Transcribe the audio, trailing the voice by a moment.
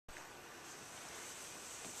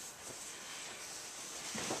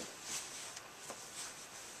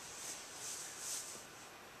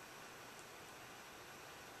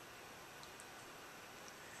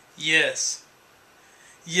Yes.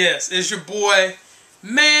 Yes, it's your boy,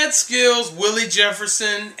 Mad Skills Willie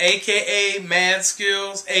Jefferson, a.k.a. Mad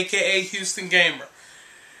Skills, a.k.a. Houston Gamer.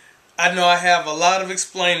 I know I have a lot of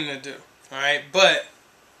explaining to do, alright? But,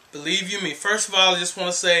 believe you me, first of all, I just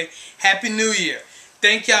want to say Happy New Year.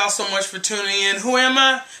 Thank y'all so much for tuning in. Who am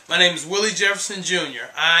I? My name is Willie Jefferson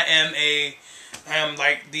Jr. I am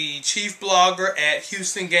like the chief blogger at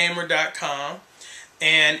HoustonGamer.com.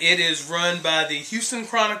 And it is run by the Houston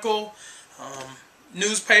Chronicle.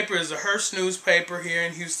 Newspaper is the Hearst newspaper here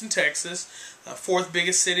in Houston, Texas. Fourth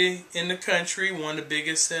biggest city in the country, one of the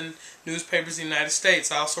biggest newspapers in the United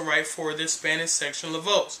States. I also write for the Spanish section of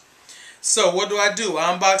Lavos. So what do? I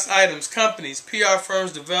unbox items, companies, PR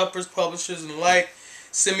firms, developers, publishers, and the like.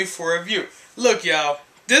 Send me for a review. Look, y'all,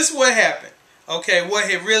 this is what happened. Okay, what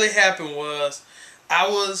had really happened was I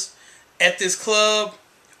was at this club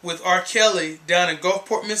with R. Kelly down in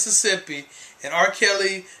Gulfport, Mississippi, and R.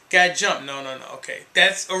 Kelly got jumped. No. Okay,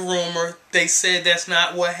 that's a rumor. They said that's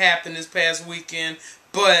not what happened this past weekend,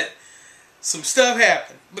 but some stuff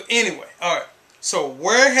happened. But anyway, all right. So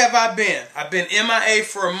where have I been? I've been MIA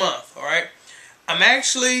for a month, all right? I'm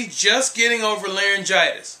actually just getting over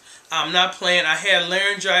laryngitis. I'm not playing. I had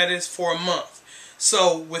laryngitis for a month.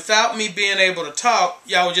 So without me being able to talk,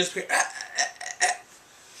 y'all would just be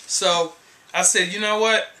So I said, you know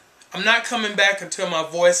what? I'm not coming back until my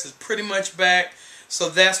voice is pretty much back. So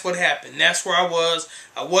that's what happened. That's where I was.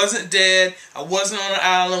 I wasn't dead. I wasn't on an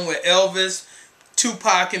island with Elvis,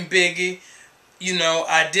 Tupac, and Biggie. You know,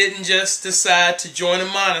 I didn't just decide to join a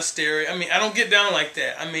monastery. I mean, I don't get down like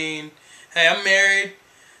that. I mean, hey, I'm married.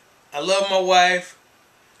 I love my wife.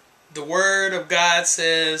 The Word of God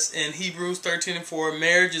says in Hebrews 13:4,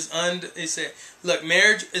 marriage is it said, look,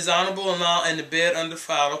 marriage is honorable and all, and the bed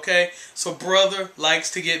undefiled, okay? So brother likes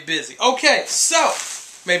to get busy. Okay, so,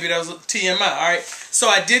 maybe that was a TMI, alright? So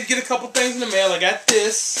I did get a couple things in the mail. I got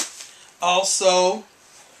this, also,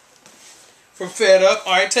 from Fed Up.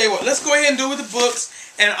 Alright, tell you what, let's go ahead and do it with the books.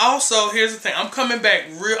 And also, here's the thing, I'm coming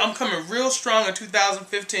real strong in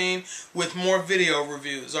 2015 with more video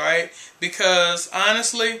reviews, alright? Because,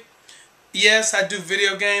 honestly, yes, I do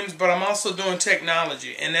video games, but I'm also doing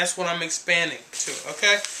technology, and that's what I'm expanding to,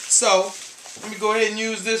 okay? So, let me go ahead and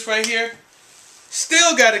use this right here.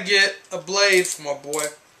 Still got to get a blade for my boy.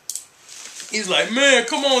 He's like, man,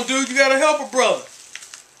 come on, dude, you got to help a brother.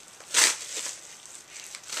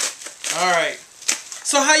 Alright.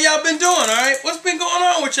 So, how y'all been doing, alright? What's been going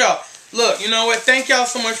on with y'all? Look, you know what? Thank y'all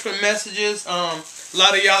so much for the messages. A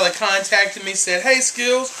lot of y'all that contacted me said, hey,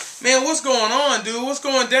 Skills, man, what's going on, dude? What's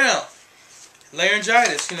going down?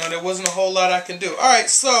 Laryngitis, you know, there wasn't a whole lot I can do. Alright,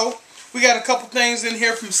 so we got a couple things in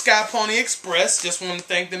here from Sky Pony Express. Just want to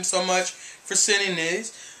thank them so much for sending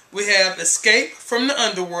these. We have Escape from the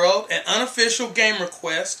Underworld, an unofficial game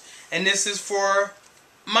request, and this is for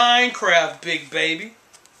Minecraft, big baby.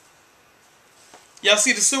 Y'all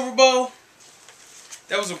see the Super Bowl?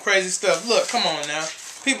 That was some crazy stuff. Look, come on now.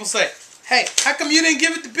 People say, hey, how come you didn't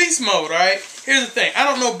give it the beast mode, alright? Here's the thing. I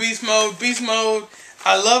don't know beast mode. Beast mode,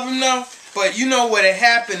 I love him though. But you know what had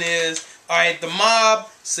happened is, alright, the mob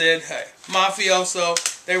said, hey, mafioso,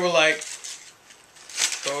 they were like,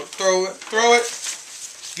 throw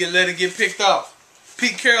it, let it get picked off.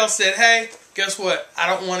 Pete Carroll said, hey, guess what? I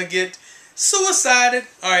don't want to get suicided.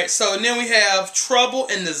 Alright, so and then we have Trouble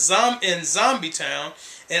in Zombie Town,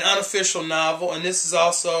 an unofficial novel, and this is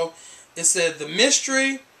also, it said, The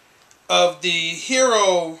Mystery of the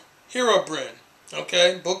Herobrine.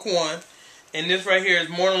 Okay, book 1. And this right here is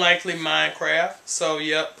more than likely Minecraft. So,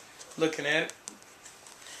 yep, looking at it.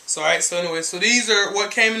 So, alright, so anyway, so these are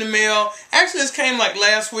what came in the mail. Actually, this came like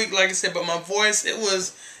last week, like I said, but my voice, it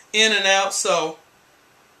was in and out, so.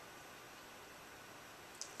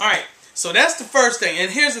 Alright, so that's the first thing.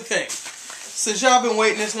 And here's the thing. Since y'all been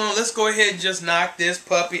waiting this long, let's go ahead and just knock this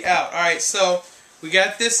puppy out. Alright, so we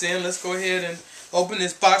got this in. Let's go ahead and open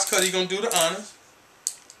this box cutter. You're going to do the honors.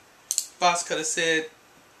 Box cutter said,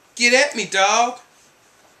 get at me, dog.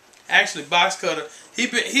 Actually, box cutter. He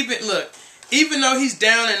been look. Even though he's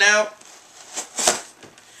down and out,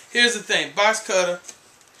 here's the thing. Box cutter,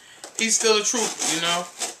 he's still a trooper, you know.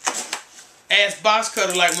 Asked box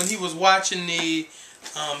cutter, like when he was watching the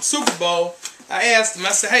Super Bowl, I asked him. I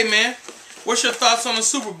said, "Hey man, what's your thoughts on the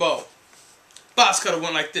Super Bowl?" Box cutter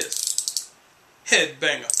went like this,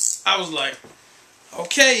 headbanger. I was like,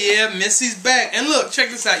 okay, yeah, Missy's back. And look, check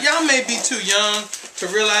this out. Y'all may be too young to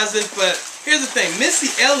realize this, but here's the thing.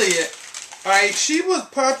 Missy Elliott, alright, she was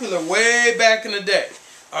popular way back in the day.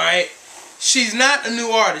 Alright? She's not a new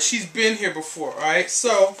artist. She's been here before. Alright?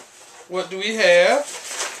 So, what do we have?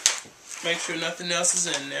 Make sure nothing else is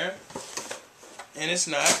in there. and it's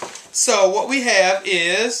not. So what we have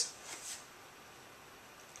is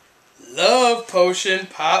Love Potion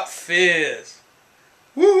Pop Fizz.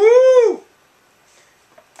 Woohoo!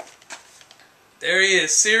 There he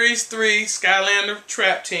is, Series 3 Skylander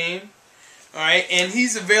Trap Team. Alright, and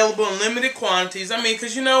he's available in limited quantities. I mean,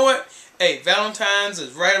 because you know what? Hey, Valentine's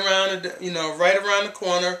is right around the, right around the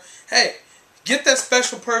corner. Hey, get that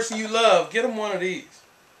special person you love. Get them one of these.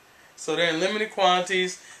 So they're in limited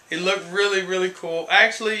quantities. They look really, really cool.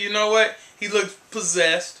 Actually, you know what? He looks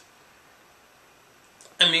possessed.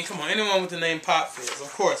 I mean, come on. Anyone with the name Pop Fizz,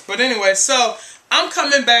 of course. But anyway, so I'm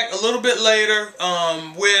coming back a little bit later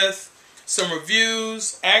with some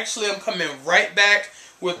reviews. Actually, I'm coming right back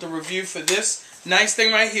with the review for this nice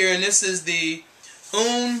thing right here. And this is the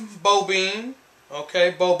Bobine.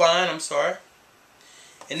 Okay, Bobine, I'm sorry.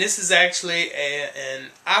 And this is actually an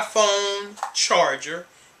iPhone charger.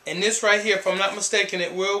 And this right here, if I'm not mistaken,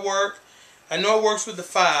 it will work. I know it works with the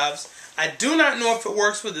 5s. I do not know if it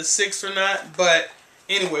works with the 6 or not. But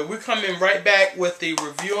anyway, we're coming right back with the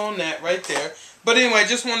review on that right there. But anyway, I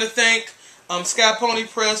just want to thank Sky Pony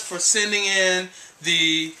Press for sending in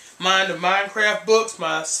the Mind of Minecraft books.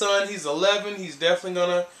 My son, he's 11. He's definitely going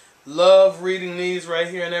to love reading these right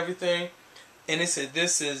here and everything. And he said,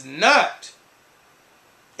 this is not...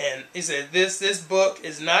 And he said, this book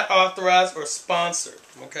is not authorized or sponsored,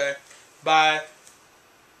 okay, by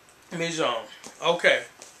Mijon. Okay,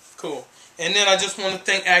 cool. And then I just want to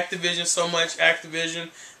thank Activision so much. Activision,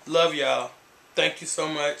 love y'all. Thank you so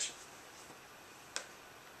much.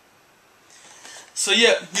 So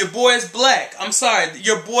yeah, your boy is black. I'm sorry,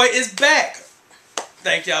 your boy is back.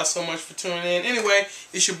 Thank y'all so much for tuning in. Anyway,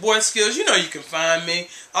 it's your boy Skills. You know you can find me.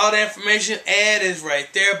 All the information, ad is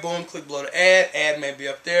right there. Boom, click below the ad. Ad may be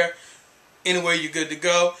up there. Anyway, you're good to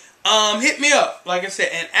go. Hit me up, like I said.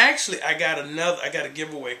 And actually, I got a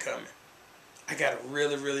giveaway coming. I got a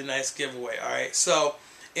really, really nice giveaway. All right. So,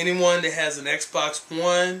 anyone that has an Xbox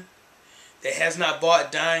One that has not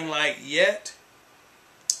bought Dying Light yet,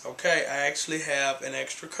 okay, I actually have an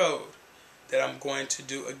extra code that I'm going to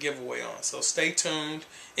do a giveaway on. So stay tuned.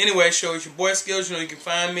 Anyway, show it's your boy Skills. You know you can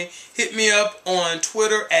find me. Hit me up on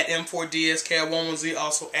Twitter at M4d Ski11z,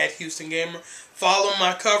 also at Houston Gamer. Follow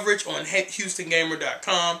my coverage on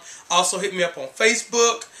HoustonGamer.com. Also hit me up on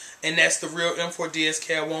Facebook, and that's the real M4d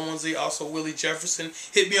Ski11z. Also Willie Jefferson.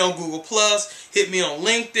 Hit me on Google+. Hit me on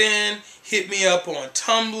LinkedIn. Hit me up on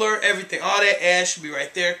Tumblr. Everything. All that ads should be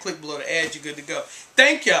right there. Click below the ads. You're good to go.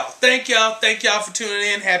 Thank y'all. Thank y'all. Thank y'all for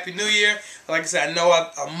tuning in. Happy New Year. Like I said, I know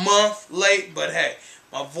I'm a month late, but hey,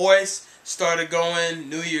 my voice started going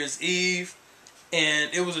New Year's Eve,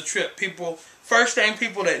 and it was a trip. First thing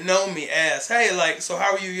people that know me ask, hey, like, so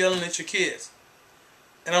how are you yelling at your kids?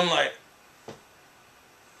 And I'm like,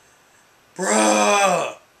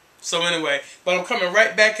 bruh. So anyway, but I'm coming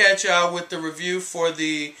right back at y'all with the review for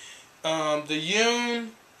the Bobine.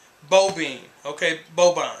 Okay,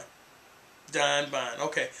 Bobine.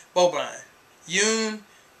 Okay, Bobine.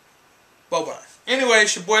 Bobine. Anyway,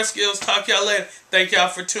 it's your boy Skills. Talk to y'all later. Thank y'all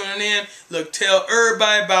for tuning in. Look, tell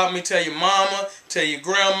everybody about me. Tell your mama. Tell your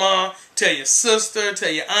grandma. Tell your sister. Tell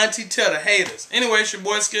your auntie. Tell the haters. Anyway, it's your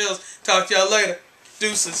boy Skills. Talk to y'all later.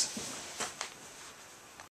 Deuces.